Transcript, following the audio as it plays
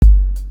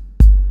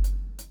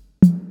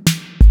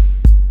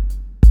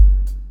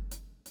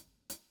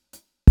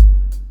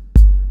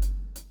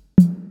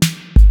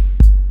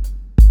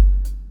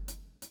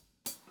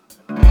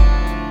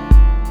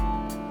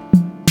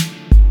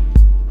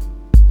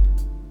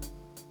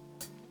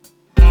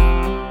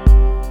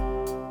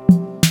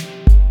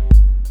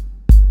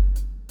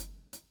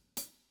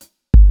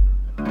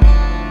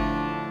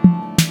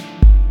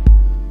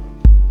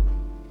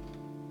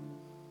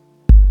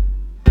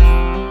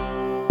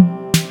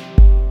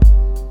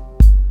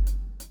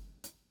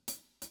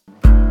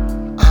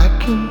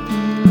can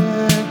feel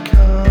it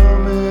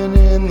coming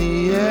in the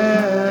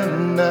air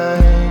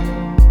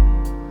tonight.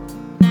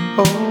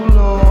 Oh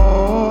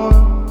Lord,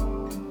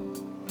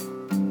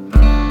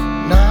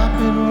 and I've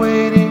been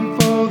waiting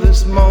for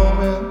this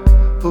moment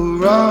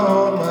for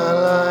all my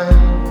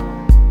life.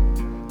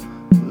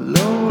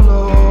 Oh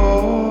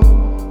Lord,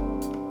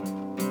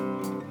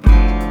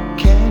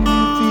 can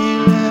you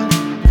feel it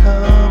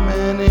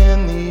coming in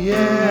the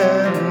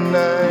air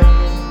tonight?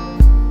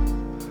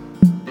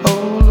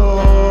 Oh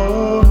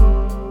Lord,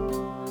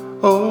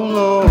 oh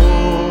Lord.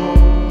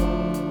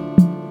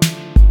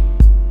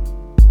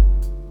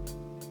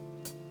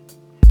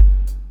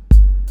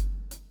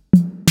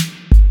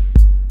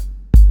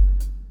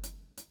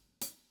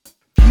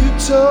 You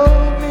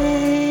told me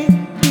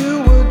you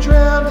were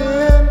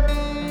drowning,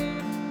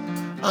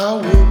 I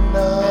would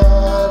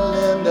not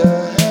lend a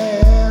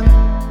hand.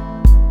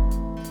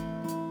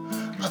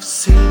 I've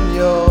seen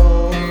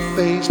your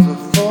face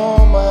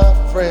before, my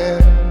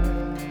friend,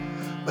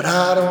 but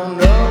I don't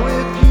know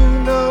if you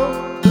know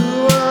who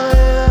I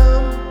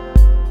am.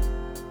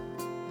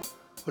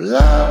 Well, I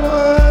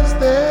was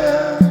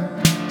there,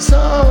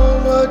 saw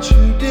what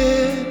you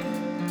did,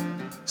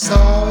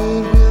 saw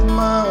it with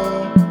my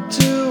own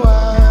two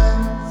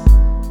eyes.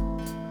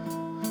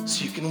 So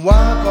you can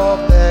wipe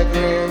off that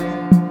grin,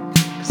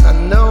 'cause I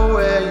know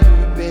where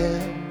you've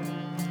been,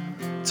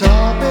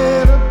 top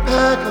in a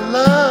pack of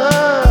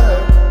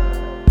lies.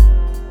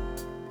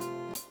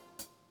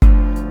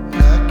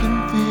 And I can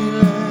feel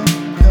it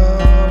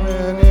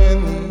coming in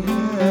the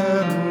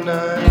air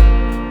tonight.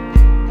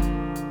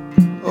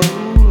 Oh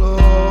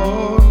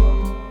Lord,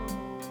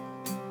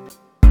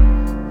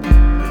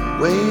 been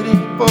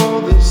waiting for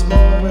this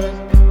moment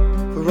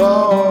for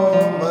all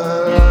my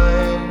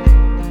life.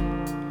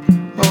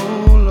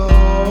 Oh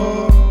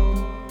Lord,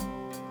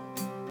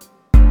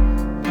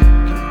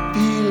 can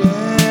feel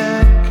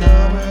it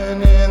coming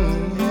in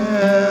the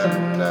air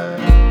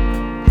tonight.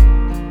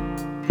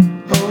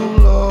 Oh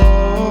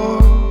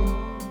Lord,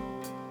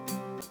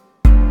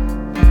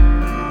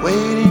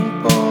 waiting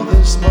for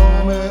this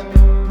moment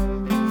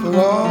for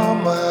all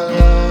my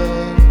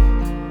life.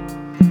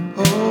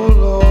 Oh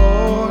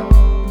Lord,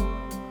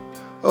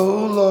 oh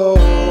Lord.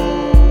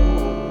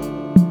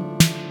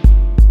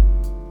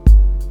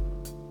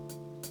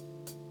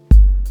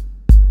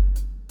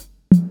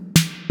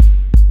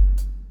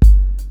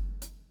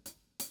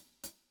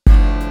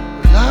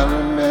 Well, I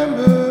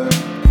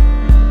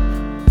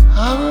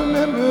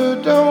remember,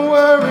 don't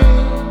worry.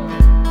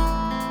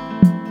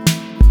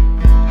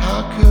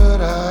 How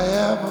could I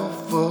ever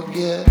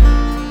forget?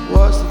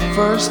 Was the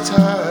first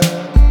time,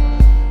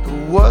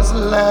 it was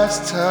the last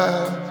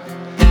time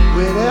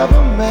we'd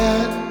ever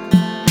met.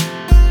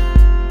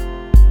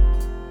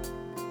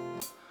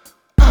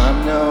 I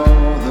know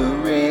the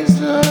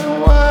reason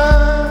why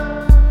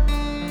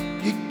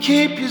you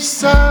keep your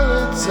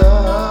silence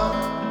up.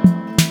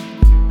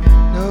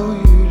 No,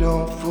 you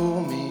don't fool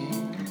me.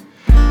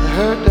 The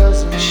hurt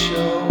doesn't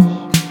show,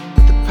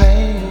 but the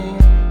pain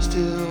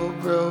still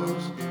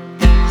grows.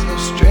 It's no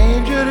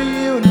stranger to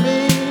you and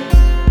me.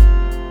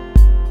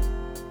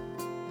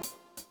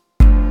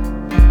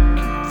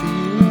 Can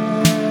feel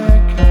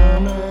it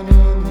coming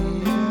in the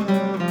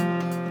air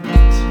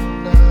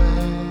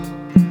tonight.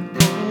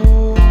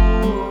 Oh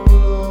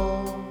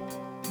Lord,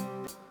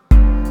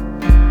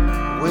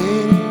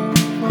 waiting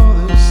for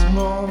this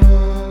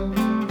moment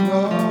for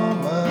all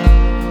my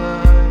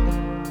life.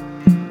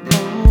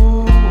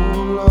 Oh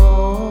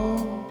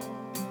Lord,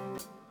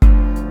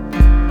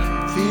 can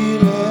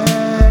feel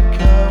it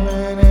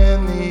coming in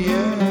the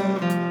air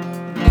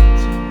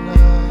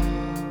tonight.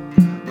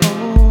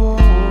 Oh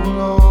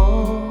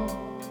Lord,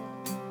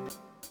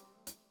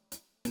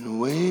 been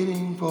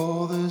waiting for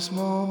this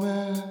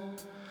moment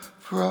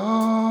for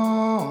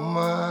all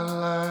my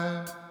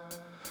life.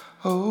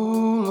 Oh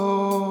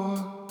Lord,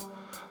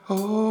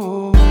 oh